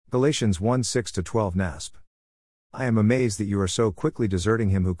Galatians 1:6-12 NASB. I am amazed that you are so quickly deserting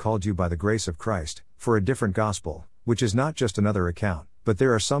him who called you by the grace of Christ, for a different gospel, which is not just another account, but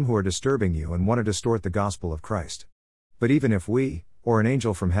there are some who are disturbing you and want to distort the gospel of Christ. But even if we, or an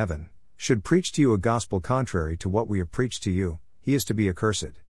angel from heaven, should preach to you a gospel contrary to what we have preached to you, he is to be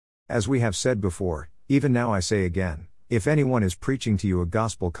accursed. As we have said before, even now I say again, if anyone is preaching to you a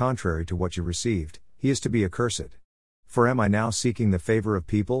gospel contrary to what you received, he is to be accursed. For am I now seeking the favor of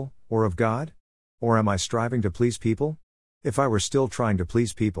people, or of God? Or am I striving to please people? If I were still trying to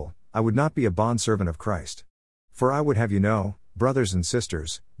please people, I would not be a bondservant of Christ. For I would have you know, brothers and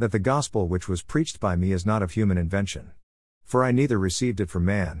sisters, that the gospel which was preached by me is not of human invention. For I neither received it from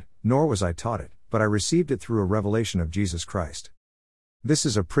man, nor was I taught it, but I received it through a revelation of Jesus Christ. This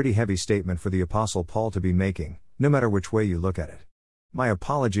is a pretty heavy statement for the Apostle Paul to be making, no matter which way you look at it. My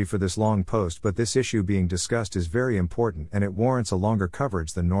apology for this long post, but this issue being discussed is very important and it warrants a longer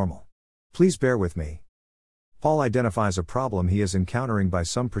coverage than normal. Please bear with me. Paul identifies a problem he is encountering by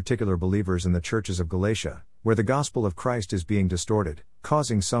some particular believers in the churches of Galatia, where the gospel of Christ is being distorted,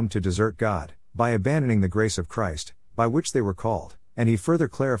 causing some to desert God, by abandoning the grace of Christ, by which they were called, and he further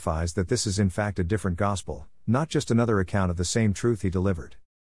clarifies that this is in fact a different gospel, not just another account of the same truth he delivered.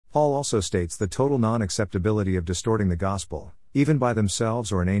 Paul also states the total non-acceptability of distorting the gospel, even by themselves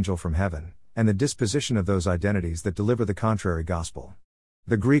or an angel from heaven, and the disposition of those identities that deliver the contrary gospel.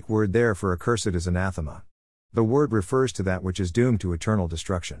 The Greek word there for accursed is anathema. The word refers to that which is doomed to eternal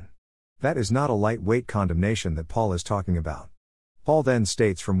destruction. That is not a lightweight condemnation that Paul is talking about. Paul then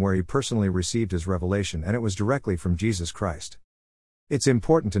states from where he personally received his revelation, and it was directly from Jesus Christ. It's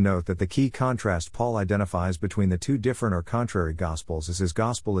important to note that the key contrast Paul identifies between the two different or contrary gospels is his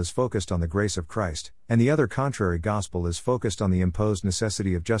gospel is focused on the grace of Christ, and the other contrary gospel is focused on the imposed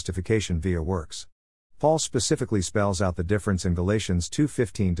necessity of justification via works. Paul specifically spells out the difference in Galatians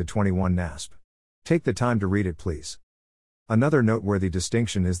 2:15-21 NASB. Take the time to read it, please. Another noteworthy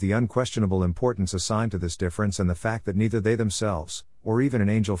distinction is the unquestionable importance assigned to this difference and the fact that neither they themselves, or even an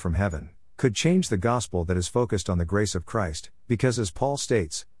angel from heaven, could change the gospel that is focused on the grace of Christ, because as Paul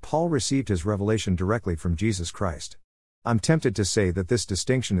states, Paul received his revelation directly from Jesus Christ. I'm tempted to say that this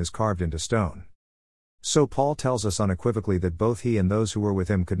distinction is carved into stone. So Paul tells us unequivocally that both he and those who were with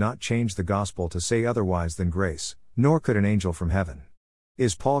him could not change the gospel to say otherwise than grace, nor could an angel from heaven.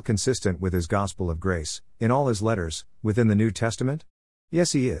 Is Paul consistent with his gospel of grace, in all his letters, within the New Testament?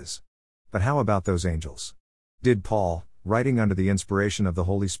 Yes, he is. But how about those angels? Did Paul, writing under the inspiration of the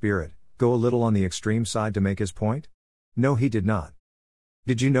Holy Spirit, go a little on the extreme side to make his point? No, he did not.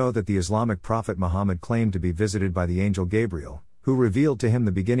 Did you know that the Islamic prophet Muhammad claimed to be visited by the angel Gabriel, who revealed to him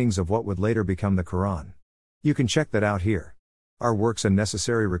the beginnings of what would later become the Quran? You can check that out here. Are works a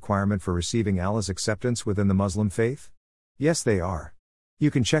necessary requirement for receiving Allah's acceptance within the Muslim faith? Yes, they are.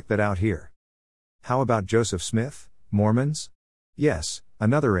 You can check that out here. How about Joseph Smith, Mormons? Yes,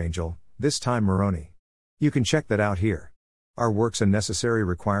 another angel, this time Moroni. You can check that out here. Are works a necessary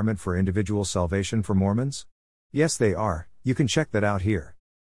requirement for individual salvation for Mormons? Yes, they are. You can check that out here.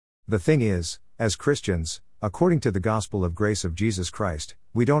 The thing is, as Christians, according to the gospel of grace of Jesus Christ,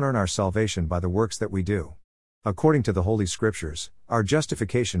 we don't earn our salvation by the works that we do. According to the Holy Scriptures, our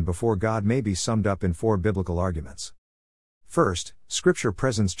justification before God may be summed up in 4 biblical arguments. First, Scripture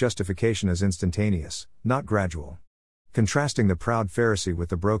presents justification as instantaneous, not gradual. Contrasting the proud Pharisee with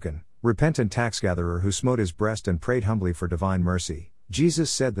the broken, repentant taxgatherer who smote his breast and prayed humbly for divine mercy,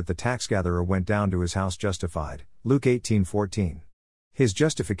 Jesus said that the taxgatherer went down to his house justified, Luke 18:14. His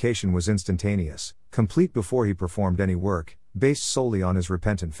justification was instantaneous, complete before he performed any work, based solely on his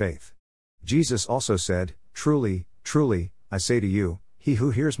repentant faith. Jesus also said, "Truly, truly, I say to you, he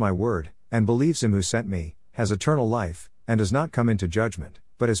who hears my word, and believes him who sent me, has eternal life, and does not come into judgment,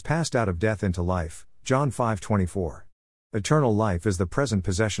 but has passed out of death into life." John 5:24. Eternal life is the present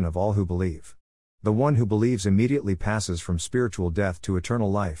possession of all who believe. The one who believes immediately passes from spiritual death to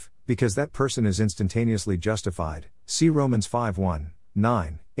eternal life, because that person is instantaneously justified. See Romans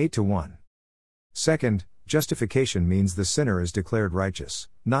 5:1-9, 8-1. Second, justification means the sinner is declared righteous,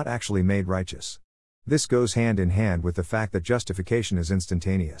 not actually made righteous. This goes hand in hand with the fact that justification is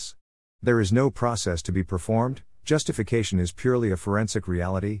instantaneous. There is no process to be performed. Justification is purely a forensic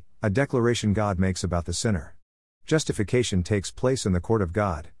reality, a declaration God makes about the sinner. Justification takes place in the court of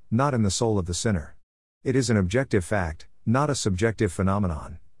God, not in the soul of the sinner. It is an objective fact, not a subjective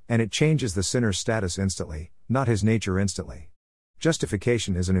phenomenon, and it changes the sinner's status instantly, not his nature instantly.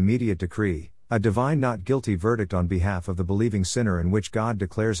 Justification is an immediate decree, a divine not guilty verdict on behalf of the believing sinner in which God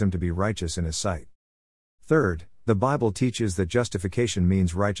declares him to be righteous in his sight. Third, the Bible teaches that justification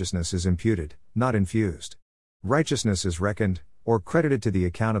means righteousness is imputed, not infused. Righteousness is reckoned, or credited to the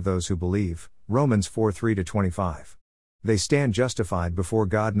account of those who believe, Romans 4 3-25. They stand justified before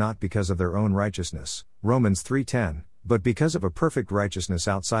God not because of their own righteousness, Romans 3:10, but because of a perfect righteousness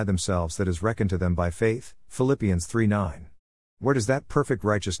outside themselves that is reckoned to them by faith, Philippians 3:9. Where does that perfect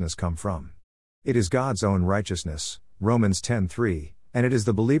righteousness come from? It is God's own righteousness, Romans 10:3, and it is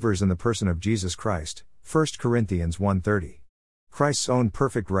the believers in the person of Jesus Christ, 1 Corinthians 1:30. Christ's own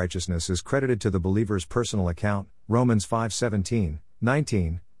perfect righteousness is credited to the believer's personal account, Romans 5:17,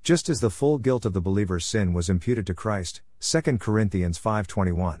 19, just as the full guilt of the believer's sin was imputed to Christ, 2 Corinthians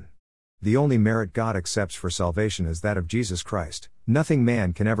 5:21. The only merit God accepts for salvation is that of Jesus Christ. Nothing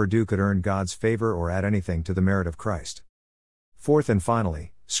man can ever do could earn God's favor or add anything to the merit of Christ. Fourth and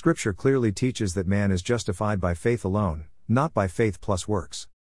finally, Scripture clearly teaches that man is justified by faith alone, not by faith plus works.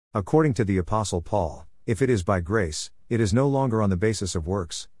 According to the Apostle Paul, if it is by grace, it is no longer on the basis of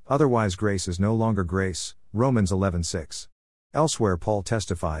works, otherwise grace is no longer grace, Romans 11:6. Elsewhere Paul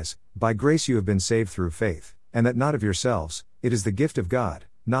testifies, by grace you have been saved through faith, and that not of yourselves, it is the gift of God,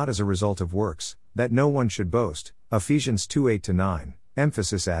 not as a result of works, that no one should boast, Ephesians 2:8-9,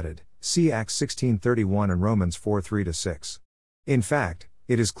 emphasis added, see Acts 16:31 and Romans 4:3-6. In fact,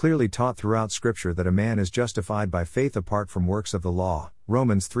 it is clearly taught throughout Scripture that a man is justified by faith apart from works of the law,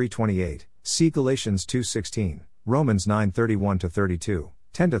 Romans 3:28, see Galatians 2:16, Romans 9:31-32,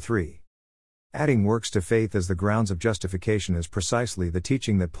 10-3. Adding works to faith as the grounds of justification is precisely the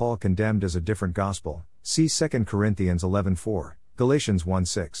teaching that Paul condemned as a different gospel, see 2 Corinthians 11:4, Galatians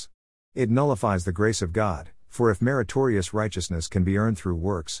 1:6. It nullifies the grace of God, for if meritorious righteousness can be earned through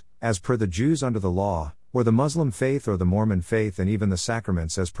works, as per the Jews under the law, or the Muslim faith or the Mormon faith and even the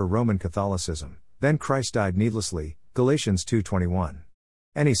sacraments as per Roman Catholicism, then Christ died needlessly, Galatians 2:21.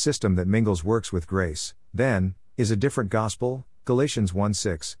 Any system that mingles works with grace, then, is a different gospel, Galatians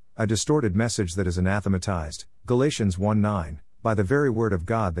 1:6, a distorted message that is anathematized, Galatians 1:9, by the very word of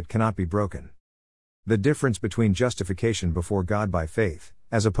God that cannot be broken. The difference between justification before God by faith,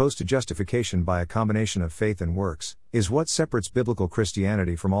 as opposed to justification by a combination of faith and works, is what separates biblical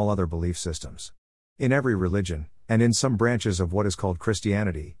Christianity from all other belief systems. In every religion, and in some branches of what is called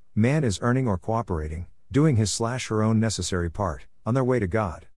Christianity, man is earning or cooperating, doing his/her own necessary part, on their way to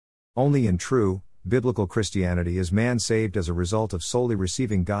God. Only in true, biblical Christianity is man saved as a result of solely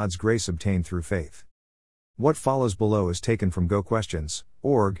receiving God's grace obtained through faith. What follows below is taken from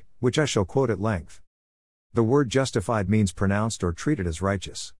GoQuestions.org, which I shall quote at length. The word justified means pronounced or treated as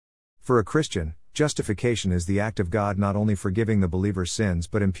righteous. For a Christian, justification is the act of God not only forgiving the believer's sins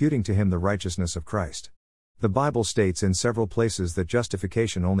but imputing to him the righteousness of Christ. The Bible states in several places that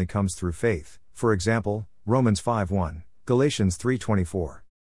justification only comes through faith, for example, Romans 5:1, Galatians 3:24.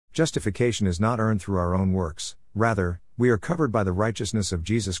 Justification is not earned through our own works, rather, we are covered by the righteousness of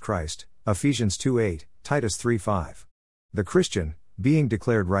Jesus Christ, Ephesians 2:8, Titus 3:5. The Christian, being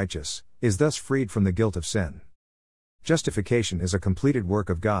declared righteous, is thus freed from the guilt of sin. Justification is a completed work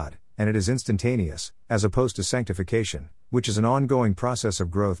of God, and it is instantaneous, as opposed to sanctification, which is an ongoing process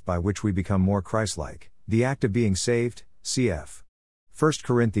of growth by which we become more Christ-like, the act of being saved, cf. 1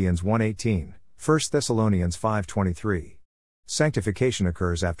 Corinthians 1:18, 1 Thessalonians 5:23. Sanctification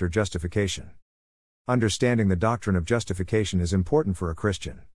occurs after justification. Understanding the doctrine of justification is important for a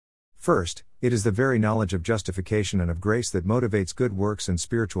Christian. First, it is the very knowledge of justification and of grace that motivates good works and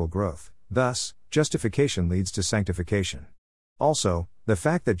spiritual growth. Thus, justification leads to sanctification. Also, the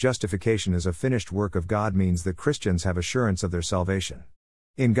fact that justification is a finished work of God means that Christians have assurance of their salvation.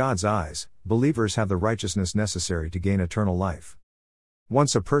 In God's eyes, believers have the righteousness necessary to gain eternal life.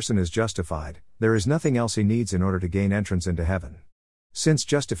 Once a person is justified, there is nothing else he needs in order to gain entrance into heaven. Since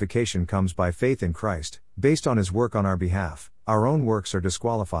justification comes by faith in Christ, based on his work on our behalf, our own works are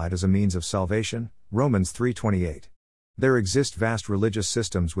disqualified as a means of salvation, Romans 3:28. There exist vast religious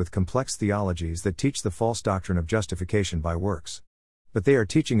systems with complex theologies that teach the false doctrine of justification by works. But they are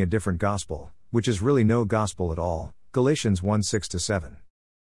teaching a different gospel, which is really no gospel at all, Galatians 1:6-7.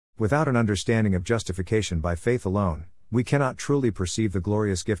 Without an understanding of justification by faith alone, we cannot truly perceive the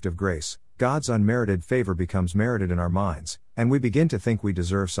glorious gift of grace. God's unmerited favor becomes merited in our minds, and we begin to think we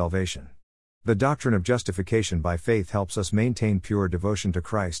deserve salvation. The doctrine of justification by faith helps us maintain pure devotion to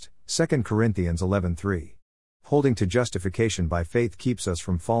Christ, 2 Corinthians 11:3. Holding to justification by faith keeps us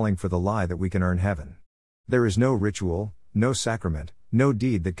from falling for the lie that we can earn heaven. There is no ritual, no sacrament, no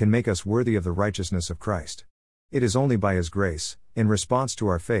deed that can make us worthy of the righteousness of Christ. It is only by His grace, in response to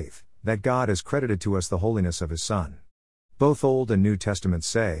our faith, that God has credited to us the holiness of His Son. Both Old and New Testaments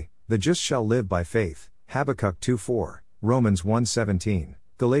say, "The just shall live by faith," Habakkuk 2:4, Romans 1:17,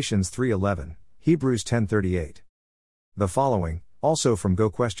 Galatians 3:11, Hebrews 10:38. The following, also from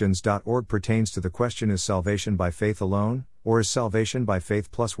GoQuestions.org, pertains to the question: is salvation by faith alone? or is salvation by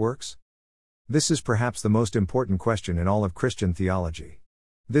faith plus works? This is perhaps the most important question in all of Christian theology.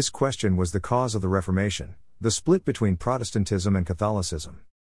 This question was the cause of the Reformation, the split between Protestantism and Catholicism.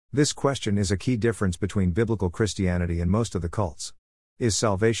 This question is a key difference between biblical Christianity and most of the cults. Is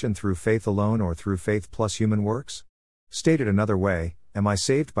salvation through faith alone or through faith plus human works? Stated another way, am I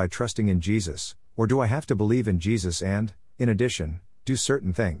saved by trusting in Jesus, or do I have to believe in Jesus and, in addition, do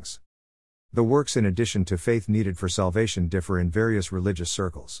certain things? The works in addition to faith needed for salvation differ in various religious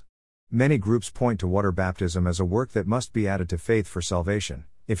circles. Many groups point to water baptism as a work that must be added to faith for salvation.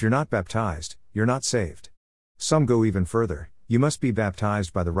 If you're not baptized, you're not saved. Some go even further, you must be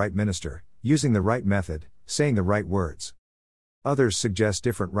baptized by the right minister, using the right method, saying the right words. Others suggest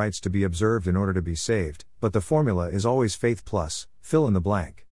different rites to be observed in order to be saved, but the formula is always faith plus, fill in the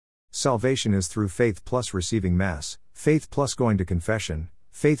blank. Salvation is through faith plus receiving Mass, faith plus going to confession,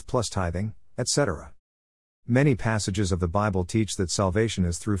 faith plus tithing, etc. Many passages of the Bible teach that salvation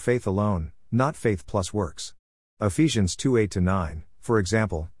is through faith alone, not faith plus works. Ephesians 2:8-9, for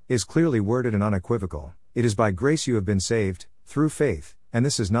example, is clearly worded and unequivocal. It is by grace you have been saved, through faith, and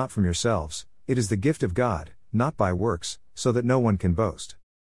this is not from yourselves, it is the gift of God, not by works, so that no one can boast.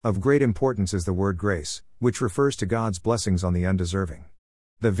 Of great importance is the word grace, which refers to God's blessings on the undeserving.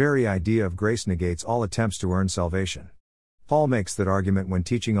 The very idea of grace negates all attempts to earn salvation. Paul makes that argument when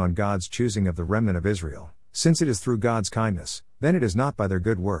teaching on God's choosing of the remnant of Israel. Since it is through God's kindness, then it is not by their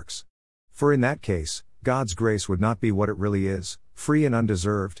good works. For in that case, God's grace would not be what it really is, free and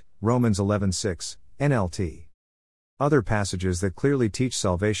undeserved, Romans 11:6, NLT. Other passages that clearly teach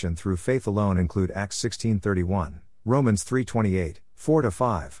salvation through faith alone include Acts 16:31, Romans 3:28,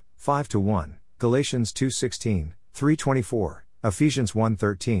 4-5, 5-1, Galatians 2:16, 3:24, Ephesians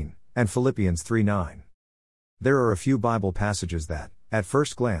 1:13, and Philippians 3:9. There are a few Bible passages that, at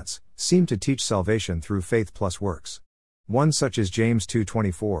first glance, seem to teach salvation through faith plus works. One such is James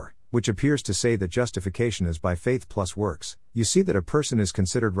 2:24, which appears to say that justification is by faith plus works. You see that a person is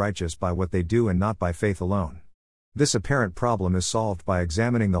considered righteous by what they do and not by faith alone. This apparent problem is solved by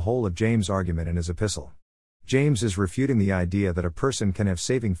examining the whole of James' argument in his epistle. James is refuting the idea that a person can have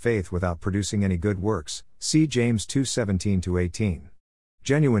saving faith without producing any good works. See James 2:17-18.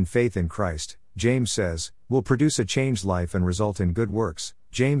 Genuine faith in Christ, James says, will produce a changed life and result in good works.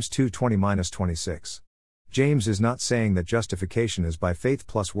 James 2:20-26. James is not saying that justification is by faith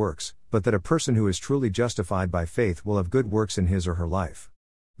plus works, but that a person who is truly justified by faith will have good works in his or her life.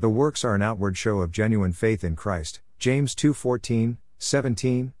 The works are an outward show of genuine faith in Christ. James 2:14,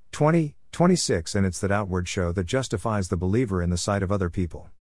 17, 20, 26, and it's that outward show that justifies the believer in the sight of other people.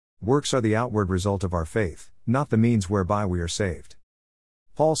 Works are the outward result of our faith, not the means whereby we are saved.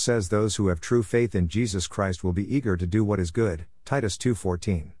 Paul says those who have true faith in Jesus Christ will be eager to do what is good, Titus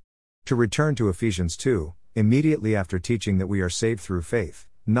 2:14. To return to Ephesians 2, immediately after teaching that we are saved through faith,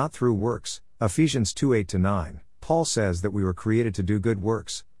 not through works, Ephesians 2:8-9, Paul says that we were created to do good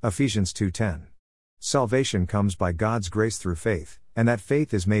works, Ephesians 2:10. Salvation comes by God's grace through faith, and that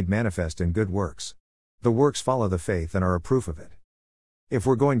faith is made manifest in good works. The works follow the faith and are a proof of it. If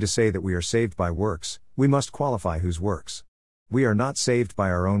we're going to say that we are saved by works, we must qualify whose works. We are not saved by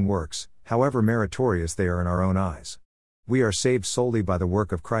our own works, however meritorious they are in our own eyes. We are saved solely by the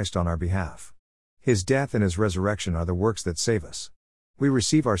work of Christ on our behalf. His death and his resurrection are the works that save us. We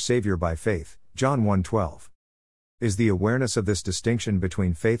receive our Savior by faith, John 1:12. Is the awareness of this distinction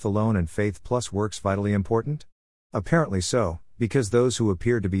between faith alone and faith plus works vitally important? Apparently so, because those who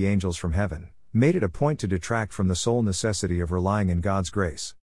appeared to be angels from heaven made it a point to detract from the sole necessity of relying in God's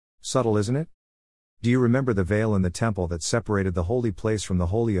grace. Subtle, isn't it? Do you remember the veil in the temple that separated the holy place from the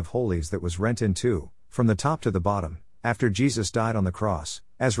Holy of Holies that was rent in two, from the top to the bottom, after Jesus died on the cross,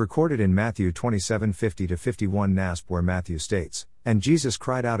 as recorded in Matthew 27:50-51 NASB, where Matthew states, "And Jesus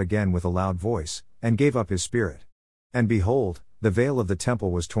cried out again with a loud voice, and gave up his spirit. And behold, the veil of the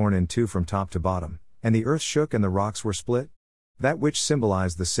temple was torn in two from top to bottom, and the earth shook and the rocks were split." That which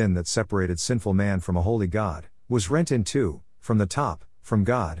symbolized the sin that separated sinful man from a holy God, was rent in two, from the top, from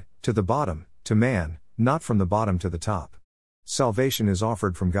God, to the bottom, to man, not from the bottom to the top. Salvation is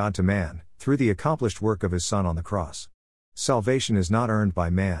offered from God to man, through the accomplished work of his Son on the cross. Salvation is not earned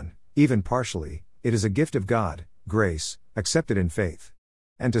by man, even partially, it is a gift of God, grace, accepted in faith.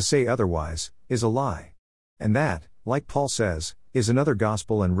 And to say otherwise, is a lie. And that, like Paul says, is another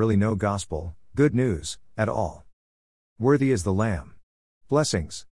gospel and really no gospel, good news, at all. Worthy is the Lamb. Blessings.